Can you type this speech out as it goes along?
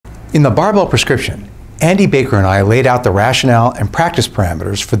In the Barbell Prescription, Andy Baker and I laid out the rationale and practice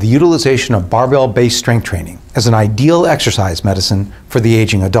parameters for the utilization of barbell-based strength training as an ideal exercise medicine for the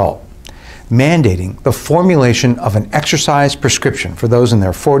aging adult, mandating the formulation of an exercise prescription for those in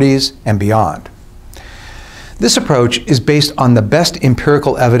their 40s and beyond. This approach is based on the best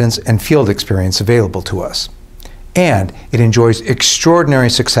empirical evidence and field experience available to us, and it enjoys extraordinary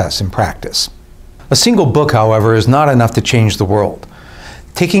success in practice. A single book, however, is not enough to change the world.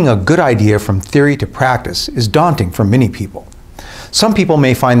 Taking a good idea from theory to practice is daunting for many people. Some people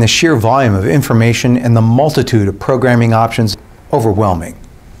may find the sheer volume of information and the multitude of programming options overwhelming.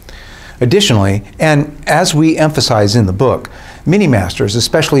 Additionally, and as we emphasize in the book, many masters,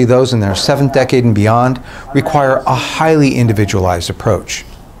 especially those in their 7th decade and beyond, require a highly individualized approach.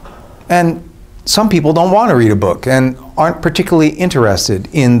 And some people don't want to read a book and aren't particularly interested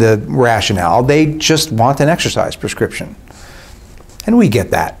in the rationale. They just want an exercise prescription. And we get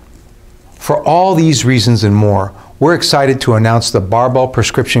that. For all these reasons and more, we're excited to announce the Barbell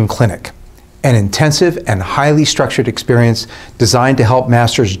Prescription Clinic, an intensive and highly structured experience designed to help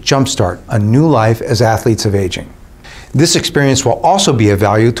masters jumpstart a new life as athletes of aging. This experience will also be of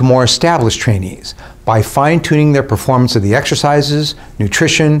value to more established trainees by fine-tuning their performance of the exercises,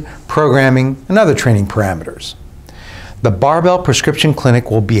 nutrition, programming, and other training parameters. The Barbell Prescription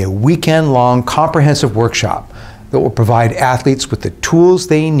Clinic will be a weekend-long comprehensive workshop that will provide athletes with the tools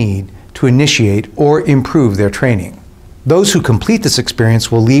they need to initiate or improve their training. Those who complete this experience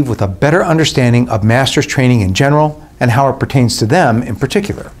will leave with a better understanding of master's training in general and how it pertains to them in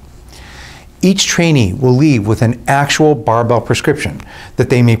particular. Each trainee will leave with an actual barbell prescription that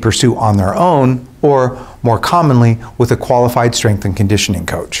they may pursue on their own or, more commonly, with a qualified strength and conditioning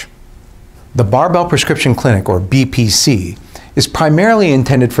coach. The Barbell Prescription Clinic, or BPC, is primarily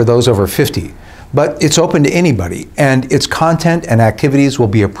intended for those over 50, but it's open to anybody, and its content and activities will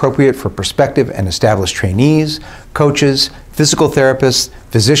be appropriate for prospective and established trainees, coaches, physical therapists,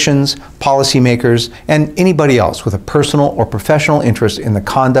 physicians, policymakers, and anybody else with a personal or professional interest in the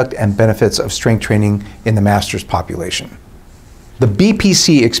conduct and benefits of strength training in the master's population. The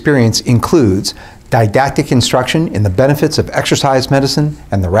BPC experience includes didactic instruction in the benefits of exercise medicine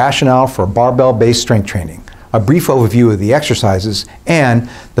and the rationale for barbell-based strength training, a brief overview of the exercises, and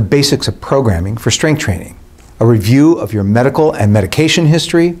the basics of programming for strength training, a review of your medical and medication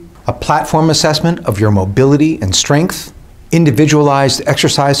history, a platform assessment of your mobility and strength, individualized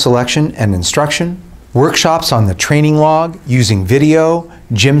exercise selection and instruction, workshops on the training log using video,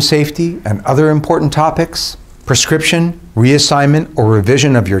 gym safety, and other important topics, prescription, reassignment, or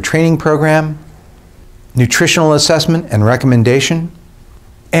revision of your training program, nutritional assessment and recommendation,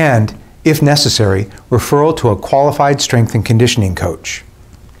 and, if necessary, referral to a qualified strength and conditioning coach.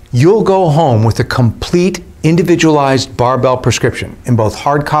 You'll go home with a complete individualized barbell prescription in both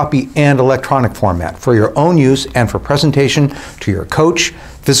hard copy and electronic format for your own use and for presentation to your coach,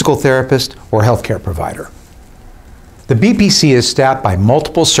 physical therapist, or healthcare provider. The BPC is staffed by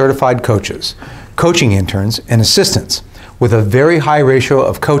multiple certified coaches, coaching interns, and assistants, with a very high ratio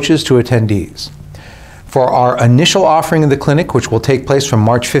of coaches to attendees. For our initial offering of the clinic, which will take place from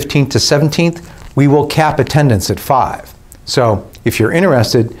March 15th to 17th, we will cap attendance at 5. So if you're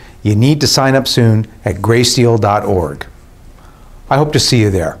interested, you need to sign up soon at greysteel.org. I hope to see you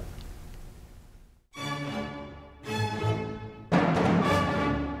there.